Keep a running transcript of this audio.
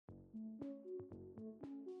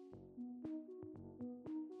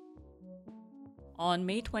On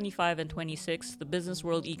May 25 and 26, the Business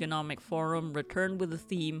World Economic Forum returned with the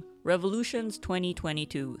theme Revolutions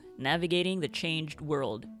 2022 Navigating the Changed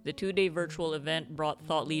World. The two-day virtual event brought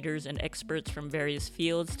thought leaders and experts from various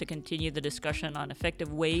fields to continue the discussion on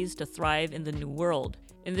effective ways to thrive in the new world.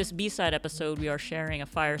 In this B-side episode, we are sharing a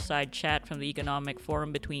fireside chat from the Economic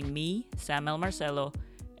Forum between me, Samuel Marcelo,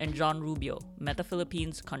 and John Rubio, Meta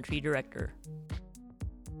Philippines Country Director.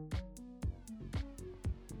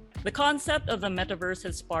 The concept of the metaverse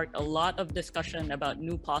has sparked a lot of discussion about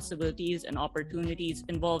new possibilities and opportunities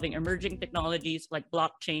involving emerging technologies like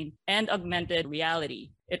blockchain and augmented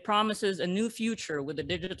reality. It promises a new future with a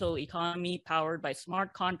digital economy powered by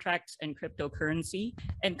smart contracts and cryptocurrency,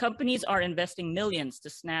 and companies are investing millions to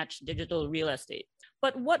snatch digital real estate.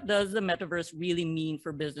 But what does the metaverse really mean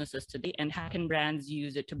for businesses today, and how can brands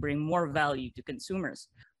use it to bring more value to consumers?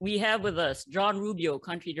 We have with us John Rubio,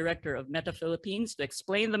 Country Director of Meta Philippines, to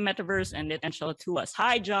explain the metaverse and its potential to us.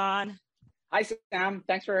 Hi, John. Hi, Sam.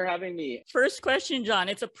 Thanks for having me. First question, John.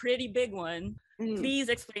 It's a pretty big one. Please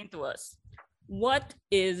explain to us, what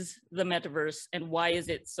is the metaverse and why is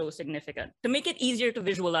it so significant? To make it easier to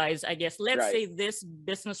visualize, I guess, let's say this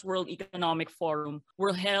Business World Economic Forum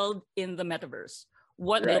were held in the metaverse.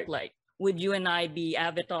 What would it look like? Would you and I be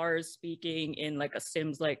avatars speaking in like a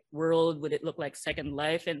Sims-like world? Would it look like Second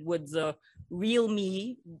Life? And would the real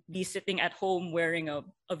me be sitting at home wearing a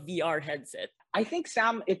VR headset? I think,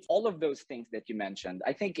 Sam, it's all of those things that you mentioned.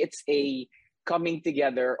 I think it's a coming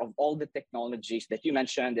together of all the technologies that you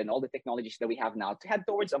mentioned and all the technologies that we have now to head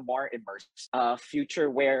towards a more immersive future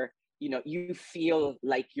where you feel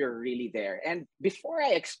like you're really there. And before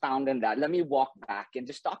I expound on that, let me walk back and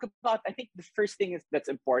just talk about, I think the first thing that's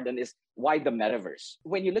important is why the metaverse.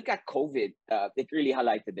 When you look at COVID, it really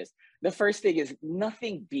highlighted this. The first thing is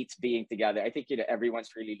nothing beats being together. I think everyone's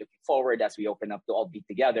really looking forward as we open up to all be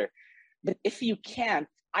together. But if you can't,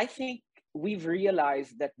 I think we've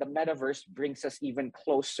realized that the metaverse brings us even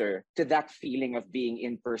closer to that feeling of being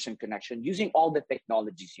in-person connection using all the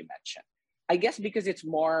technologies you mentioned. I guess because it's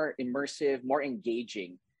more immersive, more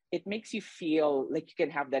engaging, it makes you feel like you can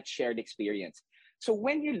have that shared experience. So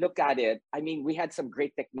when you look at it, I mean, we had some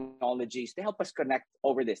great technologies to help us connect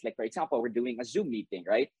over this. Like, for example, we're doing a Zoom meeting,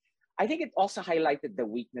 right? I think it also highlighted the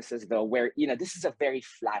weaknesses, though, where, this is a very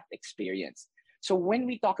flat experience. So when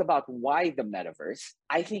we talk about why the metaverse,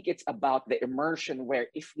 I think it's about the immersion where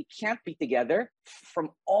if we can't be together, from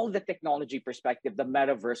all the technology perspective, the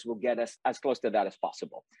metaverse will get us as close to that as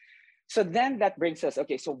possible. So then that brings us,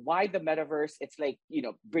 okay, so why the metaverse? It's like,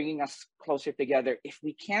 bringing us closer together if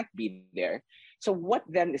we can't be there. So what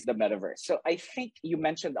then is the metaverse? So I think you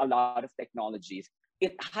mentioned a lot of technologies.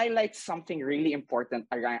 It highlights something really important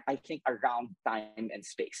around time and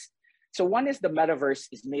space. So one is the metaverse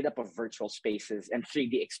is made up of virtual spaces and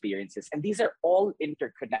 3D experiences. And these are all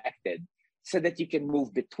interconnected so that you can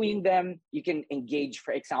move between them. You can engage,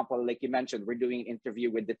 for example, like you mentioned, we're doing an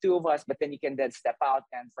interview with the two of us, but then you can then step out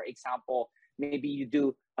and, for example, maybe you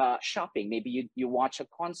do shopping, maybe you watch a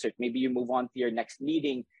concert, maybe you move on to your next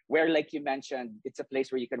meeting where, like you mentioned, it's a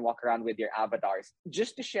place where you can walk around with your avatars.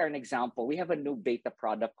 Just to share an example, we have a new beta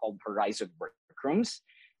product called Horizon Workrooms,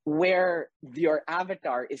 where your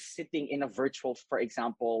avatar is sitting in a virtual, for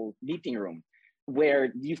example, meeting room,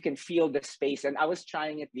 where you can feel the space. And I was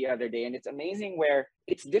trying it the other day, and it's amazing where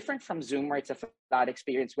it's different from Zoom, where it's a flat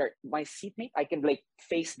experience, where my seatmate, I can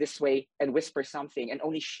face this way and whisper something, and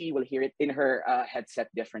only she will hear it in her headset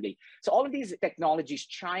differently. So all of these technologies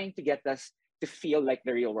trying to get us to feel like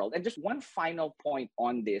the real world. And just one final point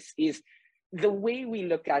on this is the way we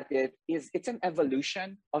look at it is it's an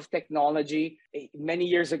evolution of technology. Many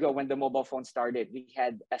years ago, when the mobile phone started, we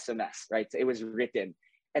had SMS, right? So it was written.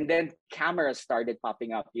 And then cameras started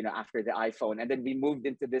popping up, after the iPhone. And then we moved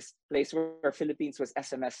into this place where Philippines was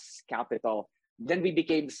SMS capital. Then we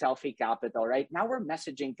became selfie capital, right? Now we're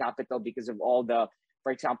messaging capital because of all the,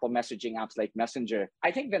 for example, messaging apps like Messenger.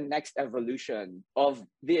 I think the next evolution of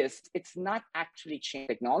this, it's not actually change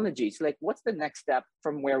technology. It's like, what's the next step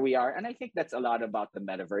from where we are? And I think that's a lot about the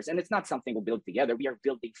metaverse. And it's not something we'll build together. We are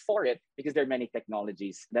building for it because there are many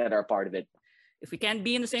technologies that are part of it. If we can't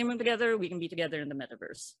be in the same room together, we can be together in the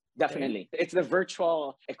metaverse. Definitely. Okay. It's the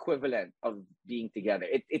virtual equivalent of being together.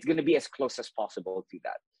 It's going to be as close as possible to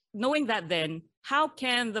that. Knowing that, then, how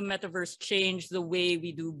can the metaverse change the way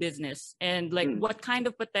we do business? And what kind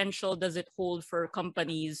of potential does it hold for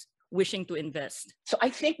companies wishing to invest? So I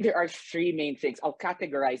think there are three main things. I'll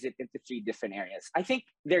categorize it into three different areas. I think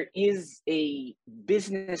there is a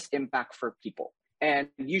business impact for people. And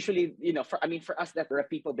usually, for us that we're a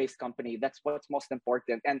people-based company, that's what's most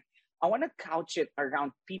important. And I want to couch it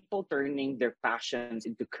around people turning their passions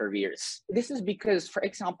into careers. This is because, for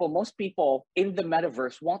example, most people in the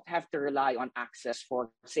metaverse won't have to rely on access for,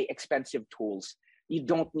 say, expensive tools. You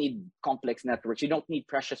don't need complex networks. You don't need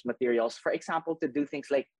precious materials. For example, to do things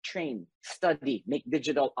like train, study, make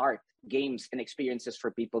digital art, games, and experiences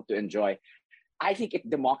for people to enjoy. I think it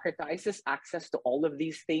democratizes access to all of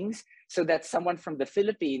these things so that someone from the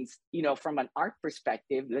Philippines, from an art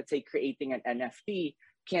perspective, let's say creating an NFT,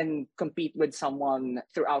 can compete with someone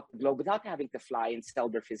throughout the globe without having to fly and sell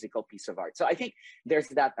their physical piece of art. So I think there's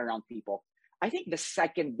that around people. I think the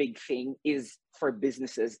second big thing is for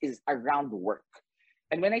businesses is around work.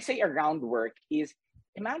 And when I say around work is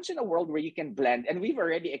imagine a world where you can blend, and we've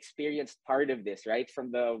already experienced part of this, right?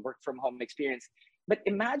 From the work from home experience. But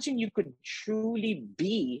imagine you could truly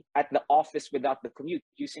be at the office without the commute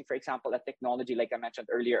using, for example, a technology like I mentioned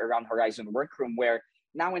earlier around Horizon Workroom, where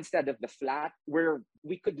now instead of the flat, where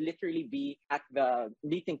we could literally be at the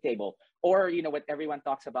meeting table, or what everyone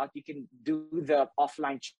talks about, you can do the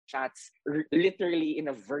offline chats literally in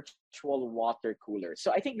a virtual water cooler.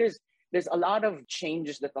 So I think there's a lot of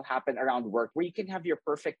changes that will happen around work where you can have your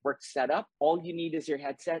perfect work setup. All you need is your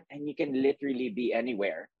headset and you can literally be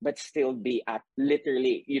anywhere, but still be at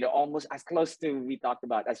literally, almost as close to we talked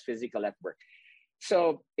about as physical at work.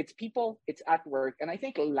 So it's people, it's at work. And I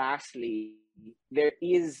think lastly, there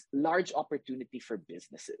is large opportunity for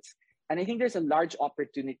businesses. And I think there's a large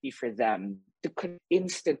opportunity for them to connect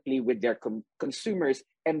instantly with their consumers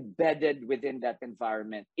embedded within that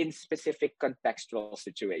environment in specific contextual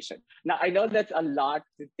situation. Now, I know that's a lot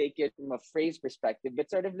to take it from a phrase perspective,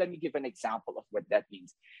 but sort of let me give an example of what that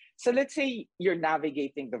means. So let's say you're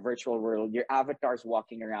navigating the virtual world, your avatar's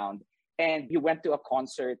walking around, and you went to a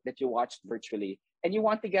concert that you watched virtually, and you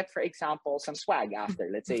want to get, for example, some swag after,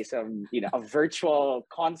 let's say some, a virtual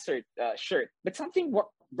concert shirt, but something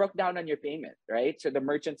broke down on your payment, right? So the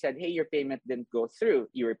merchant said, hey, your payment didn't go through.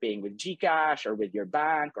 You were paying with GCash or with your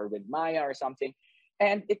bank or with Maya or something,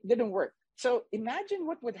 and it didn't work. So imagine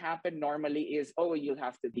what would happen normally is, you'll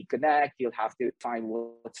have to deconnect, you'll have to find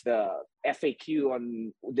what's the FAQ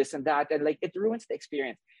on this and that, and it ruins the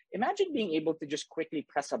experience. Imagine being able to just quickly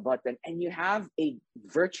press a button and you have a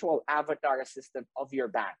virtual avatar assistant of your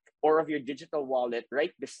bank or of your digital wallet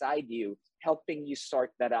right beside you, helping you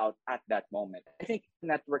sort that out at that moment. I think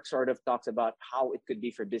network sort of talks about how it could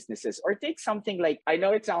be for businesses. Or take something like, I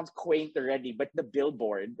know it sounds quaint already, but the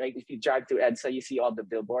billboard, right? If you drive to EDSA, you see all the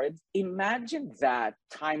billboards. Imagine that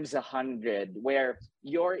times 100, where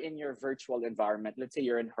you're in your virtual environment. Let's say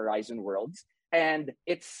you're in Horizon Worlds, and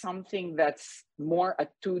it's something that's more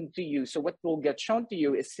attuned to you. So what will get shown to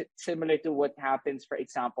you is similar to what happens, for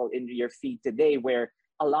example, in your feed today, where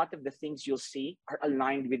a lot of the things you'll see are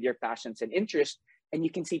aligned with your passions and interests. And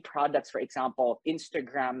you can see products, for example,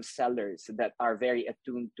 Instagram sellers that are very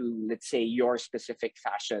attuned to, let's say, your specific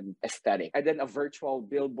fashion aesthetic. And then a virtual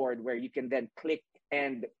billboard where you can then click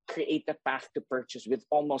and create a path to purchase with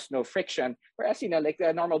almost no friction. Whereas, like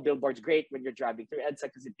a normal billboard's great when you're driving through EDSA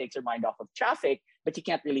because it takes your mind off of traffic, but you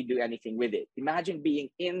can't really do anything with it. Imagine being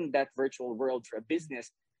in that virtual world for a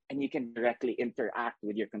business, and you can directly interact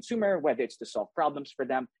with your consumer, whether it's to solve problems for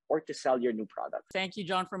them or to sell your new product. Thank you,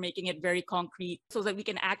 John, for making it very concrete so that we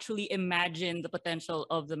can actually imagine the potential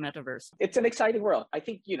of the metaverse. It's an exciting world. I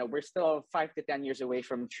think, we're still 5 to 10 years away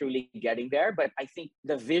from truly getting there, but I think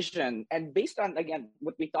the vision, and based on, again,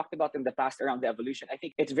 what we talked about in the past around the evolution, I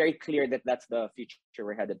think it's very clear that that's the future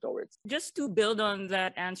we're headed towards. Just to build on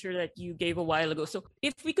that answer that you gave a while ago. So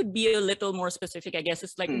if we could be a little more specific, I guess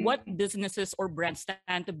it's like what businesses or brands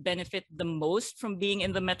stand to benefit the most from being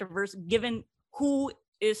in the metaverse, given who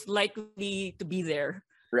is likely to be there?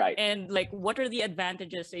 Right. And what are the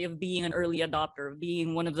advantages, say, of being an early adopter, of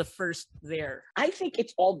being one of the first there? I think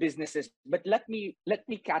it's all businesses, but let me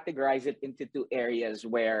categorize it into two areas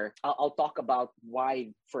where I'll talk about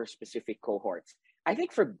why for specific cohorts. I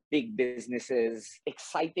think for big businesses,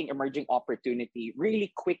 exciting emerging opportunity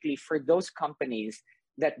really quickly for those companies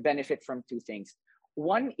that benefit from two things.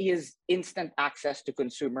 One is instant access to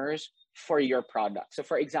consumers for your product. So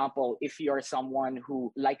for example, if you're someone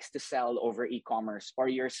who likes to sell over e-commerce, or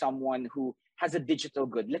you're someone who has a digital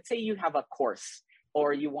good, let's say you have a course,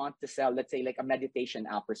 or you want to sell, let's say, like a meditation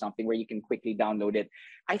app or something where you can quickly download it.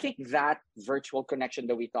 I think that virtual connection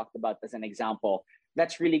that we talked about as an example,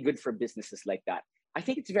 that's really good for businesses like that. I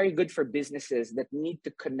think it's very good for businesses that need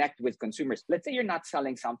to connect with consumers. Let's say you're not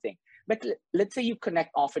selling something, but let's say you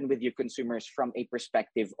connect often with your consumers from a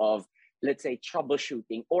perspective of let's say,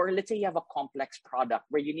 troubleshooting, or let's say you have a complex product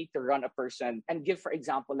where you need to run a person and give, for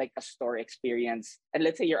example, like a store experience. And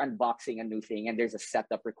let's say you're unboxing a new thing and there's a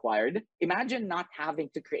setup required. Imagine not having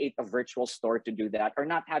to create a virtual store to do that, or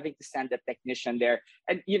not having to send a technician there.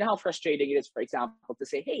 And you know how frustrating it is, for example, to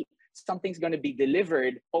say, hey, something's going to be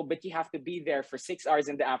delivered. Oh, but you have to be there for 6 hours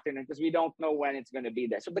in the afternoon because we don't know when it's going to be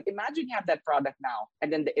there. So, but imagine you have that product now,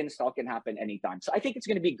 and then the install can happen anytime. So I think it's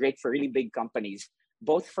going to be great for really big companies,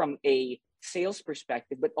 both from a sales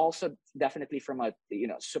perspective, but also definitely from a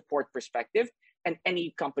support perspective, and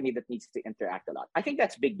any company that needs to interact a lot. I think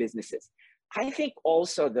that's big businesses. I think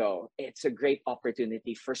also, though, it's a great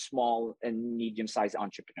opportunity for small and medium-sized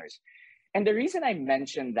entrepreneurs. And the reason I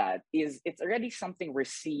mentioned that is it's already something we're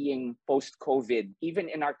seeing post-COVID, even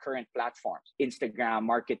in our current platforms, Instagram,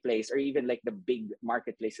 Marketplace, or even like the big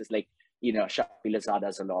marketplaces like, Shopee, Lazada,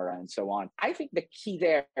 Zalora, and so on. I think the key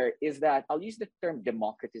there is that I'll use the term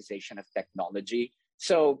democratization of technology.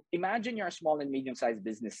 So imagine you're a small and medium-sized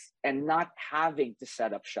business and not having to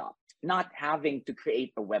set up shop, not having to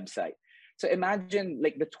create a website. So imagine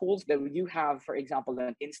like the tools that you have, for example,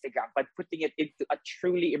 on Instagram, but putting it into a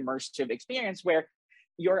truly immersive experience where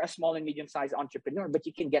you're a small and medium-sized entrepreneur, but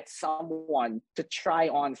you can get someone to try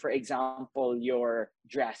on, for example, your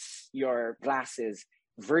dress, your glasses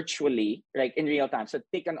virtually, like in real time. So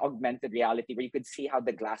take an augmented reality where you could see how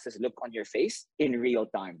the glasses look on your face in real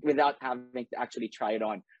time without having to actually try it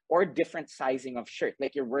on, or different sizing of shirt.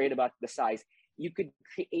 Like you're worried about the size, you could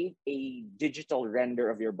create a digital render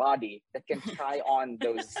of your body that can try on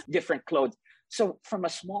those different clothes. So from a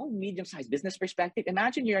small, medium-sized business perspective,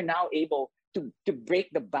 imagine you're now able to break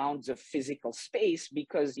the bounds of physical space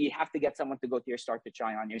because you have to get someone to go to your store to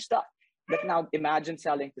try on your stuff. But now imagine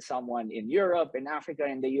selling to someone in Europe, in Africa,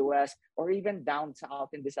 in the US, or even down south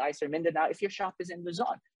in Visayas or Mindanao if your shop is in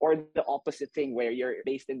Luzon. Or the opposite thing where you're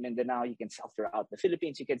based in Mindanao, you can sell throughout the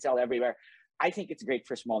Philippines, you can sell everywhere. I think it's great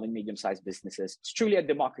for small and medium-sized businesses. It's truly a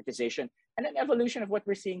democratization and an evolution of what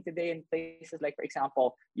we're seeing today in places like, for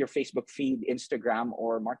example, your Facebook feed, Instagram,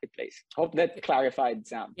 or Marketplace. Hope that clarified,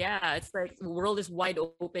 Sam. Yeah, it's like the world is wide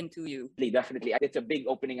open to you. Definitely. It's a big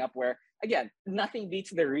opening up where, again, nothing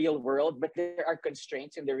beats the real world, but there are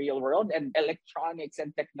constraints in the real world, and electronics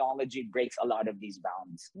and technology breaks a lot of these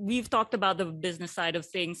bounds. We've talked about the business side of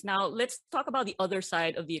things. Now let's talk about the other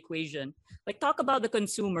side of the equation. Like talk about the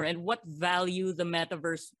consumer and what value the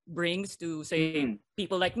metaverse brings to, say,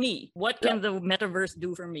 people like me. What can the metaverse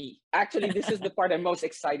do for me? Actually, this is the part I'm most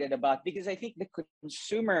excited about because I think the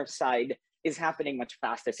consumer side is happening much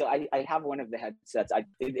faster. So I have one of the headsets.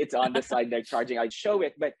 It's on the side they're charging. I'll show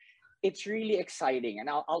it, but it's really exciting. And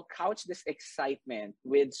I'll couch this excitement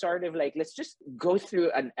with sort of like, let's just go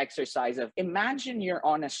through an exercise of imagine you're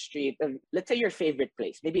on a street of, let's say, your favorite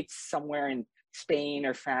place. Maybe it's somewhere in Spain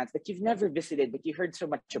or France that you've never visited, but you heard so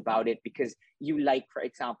much about it because you like, for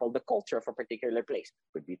example, the culture of a particular place.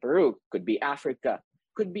 Could be Peru, could be Africa,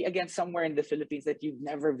 could be, again, somewhere in the Philippines that you've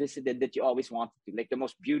never visited that you always wanted to, like the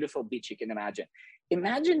most beautiful beach you can imagine.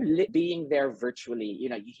 Imagine being there virtually. You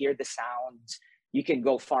hear the sounds, you can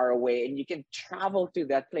go far away, and you can travel to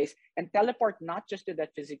that place and teleport not just to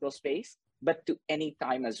that physical space, but to any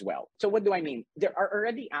time as well. So what do I mean? There are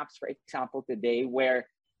already apps, for example, today where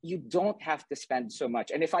you don't have to spend so much.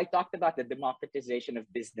 And if I talked about the democratization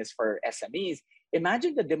of business for SMEs,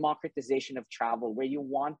 imagine the democratization of travel where you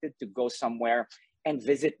wanted to go somewhere and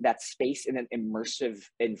visit that space in an immersive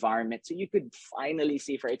environment. So you could finally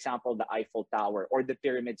see, for example, the Eiffel Tower or the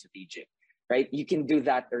pyramids of Egypt, right? You can do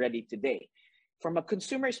that already today. From a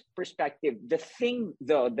consumer's perspective, the thing,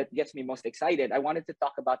 though, that gets me most excited, I wanted to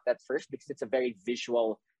talk about that first because it's a very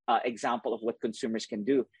visual example of what consumers can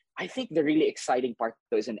do. I think the really exciting part,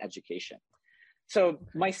 though, is in education. So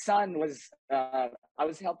my son I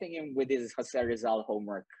was helping him with his Jose Rizal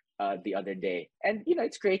homework the other day. And,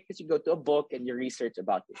 it's great because you go to a book and you research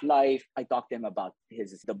about his life. I talked to him about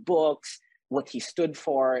the books, what he stood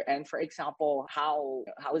for, and, for example, how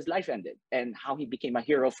his life ended and how he became a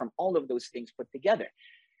hero from all of those things put together.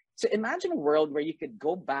 So imagine a world where you could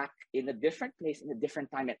go back in a different place in a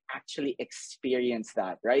different time and actually experience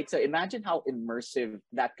that, right? So imagine how immersive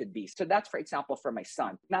that could be. So that's, for example, for my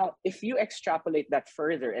son. Now, if you extrapolate that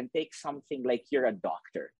further and take something like you're a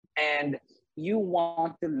doctor and you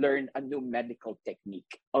want to learn a new medical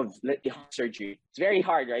technique of surgery. It's very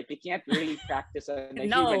hard, right? You can't really practice on a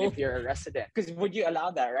human if you're a resident. Because would you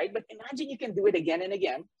allow that, right? But imagine you can do it again and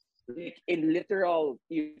again. Like in literal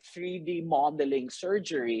 3D modeling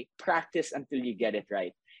surgery, practice until you get it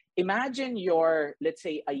right. Imagine you're, let's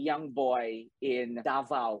say, a young boy in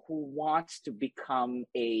Davao who wants to become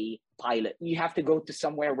a pilot. You have to go to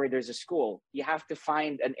somewhere where there's a school. You have to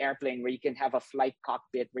find an airplane where you can have a flight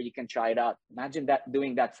cockpit where you can try it out. Imagine that,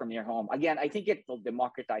 doing that from your home. Again, I think it will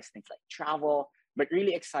democratize things like travel, but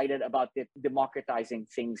really excited about it democratizing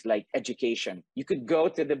things like education. You could go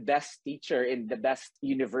to the best teacher in the best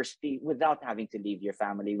university without having to leave your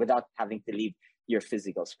family, without having to leave your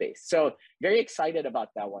physical space. So very excited about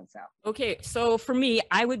that one, Sam. Okay, so for me,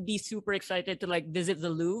 I would be super excited to like visit the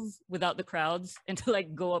Louvre without the crowds and to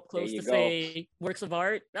like go up close to say works of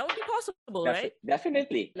art. That would be possible, right?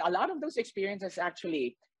 Definitely. A lot of those experiences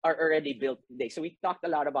actually are already built today. So we talked a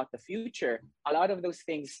lot about the future. A lot of those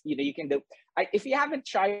things, you can do. If you haven't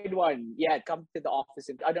tried one, come to the office.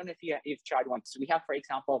 And I don't know if you've tried one. So we have, for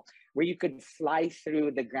example, where you could fly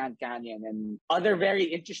through the Grand Canyon and other very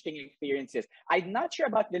interesting experiences. I'm not sure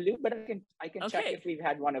about the Louvre, but I can check if we've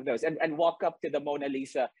had one of those and walk up to the Mona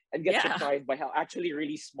Lisa and get surprised by how actually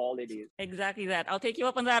really small it is. Exactly that. I'll take you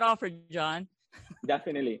up on that offer, John.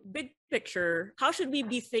 Definitely. Big picture, how should we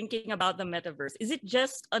be thinking about the metaverse? Is it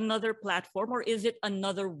just another platform or is it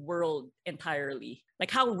another world entirely?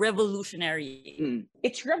 Like how revolutionary?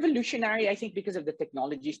 It's revolutionary, I think, because of the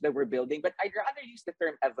technologies that we're building, but I'd rather use the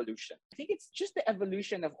term evolution. I think it's just the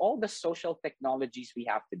evolution of all the social technologies we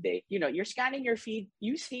have today. You're scanning your feed,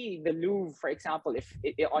 you see the Louvre, for example, if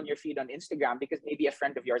on your feed on Instagram, because maybe a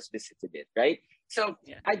friend of yours visited it, right? So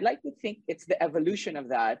I'd like to think it's the evolution of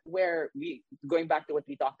that, where going back to what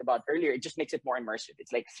we talked about earlier, it just makes it more immersive.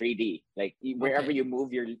 It's like 3D, like wherever you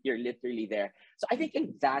move, you're literally there. So I think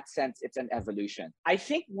in that sense, it's an evolution. I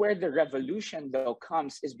think where the revolution though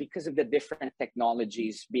comes is because of the different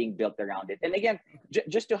technologies being built around it. And again,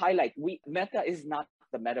 just to highlight, Meta is not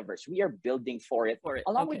the metaverse. We are building for it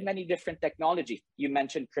along with many different technologies. You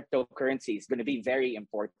mentioned cryptocurrency is going to be very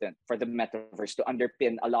important for the metaverse to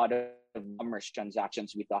underpin a lot of commerce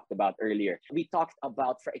transactions we talked about earlier. We talked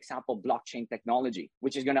about, for example, blockchain technology,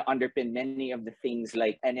 which is going to underpin many of the things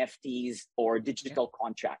like NFTs or digital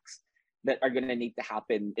contracts that are going to need to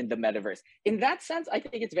happen in the metaverse. In that sense, I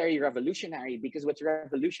think it's very revolutionary, because what's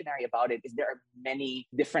revolutionary about it is there are many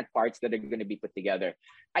different parts that are going to be put together.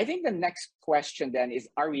 I think the next question then is,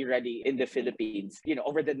 are we ready in the Philippines?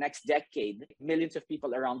 Over the next decade, millions of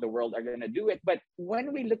people around the world are going to do it. But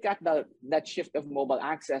when we look at that shift of mobile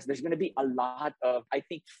access, there's going to be a lot of, I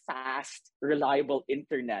think, fast, reliable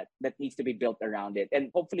internet that needs to be built around it.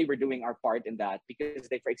 And hopefully we're doing our part in that, because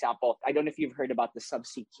for example, I don't know if you've heard about the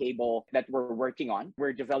subsea cable that we're working on.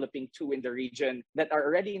 We're developing 2 in the region that are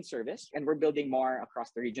already in service, and we're building more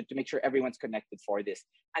across the region to make sure everyone's connected for this.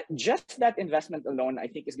 Just that investment alone, I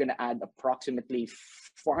think, is going to add approximately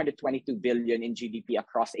 422 billion in GDP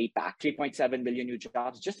across APAC, 3.7 billion new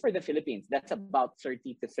jobs just for the Philippines. That's about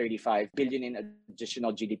 30 to 35 billion in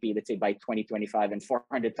additional GDP, let's say by 2025, and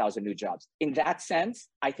 400,000 new jobs. In that sense,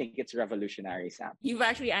 I think it's revolutionary, Sam. You've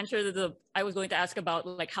actually answered I was going to ask about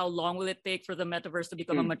like how long will it take for the metaverse to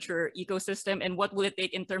become a mature ecosystem, and what will it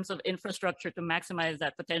take in terms of infrastructure to maximize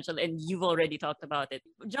that potential? And you've already talked about it.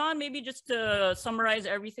 John, maybe just to summarize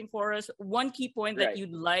everything for us, one key point that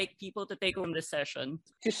you'd like people to take from this session.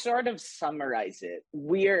 To sort of summarize it,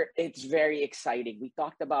 it's very exciting. We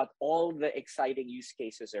talked about all the exciting use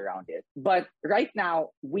cases around it, but right now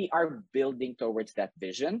we are building towards that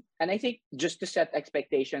vision. And I think, just to set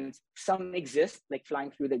expectations, some exist, like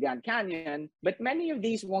flying through the Grand Canyon, but many of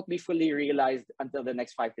these won't be fully realized until the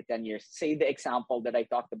next 5 to 10 years. Say the example that I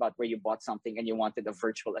talked about, where you bought something and you wanted a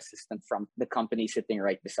virtual assistant from the company sitting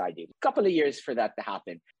right beside you. A couple of years for that to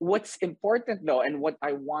happen. What's important though, and what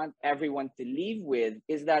I want everyone to leave with,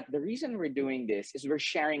 is that the reason we're doing this is we're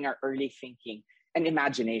sharing our early thinking and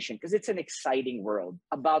imagination, because it's an exciting world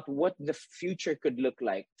about what the future could look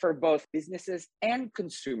like for both businesses and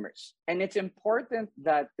consumers. And it's important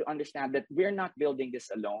to understand that we're not building this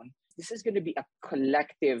alone. This is going to be a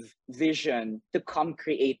collective vision to come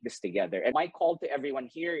create this together. And my call to everyone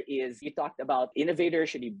here is, you talked about innovators,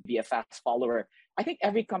 should you be a fast follower? I think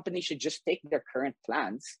every company should just take their current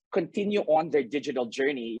plans, continue on their digital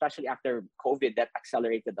journey, especially after COVID that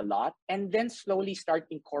accelerated a lot, and then slowly start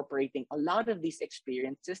incorporating a lot of these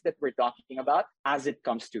experiences that we're talking about as it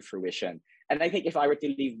comes to fruition. And I think if I were to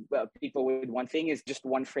leave people with one thing, is just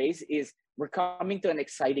one phrase, is we're coming to an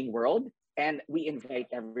exciting world, and we invite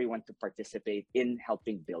everyone to participate in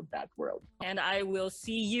helping build that world. And I will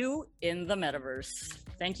see you in the metaverse.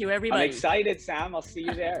 Thank you, everybody. I'm excited, Sam. I'll see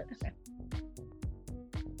you there.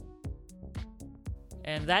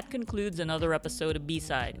 And that concludes another episode of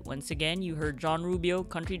B-Side. Once again, you heard John Rubio,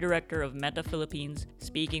 Country Director of Meta Philippines,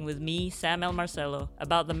 speaking with me, Sam L. Marcelo,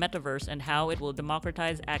 about the metaverse and how it will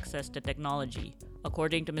democratize access to technology.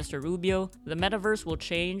 According to Mr. Rubio, the metaverse will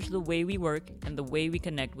change the way we work and the way we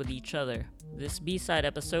connect with each other. This B-Side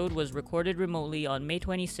episode was recorded remotely on May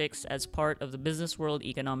 26 as part of the Business World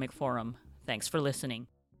Economic Forum. Thanks for listening.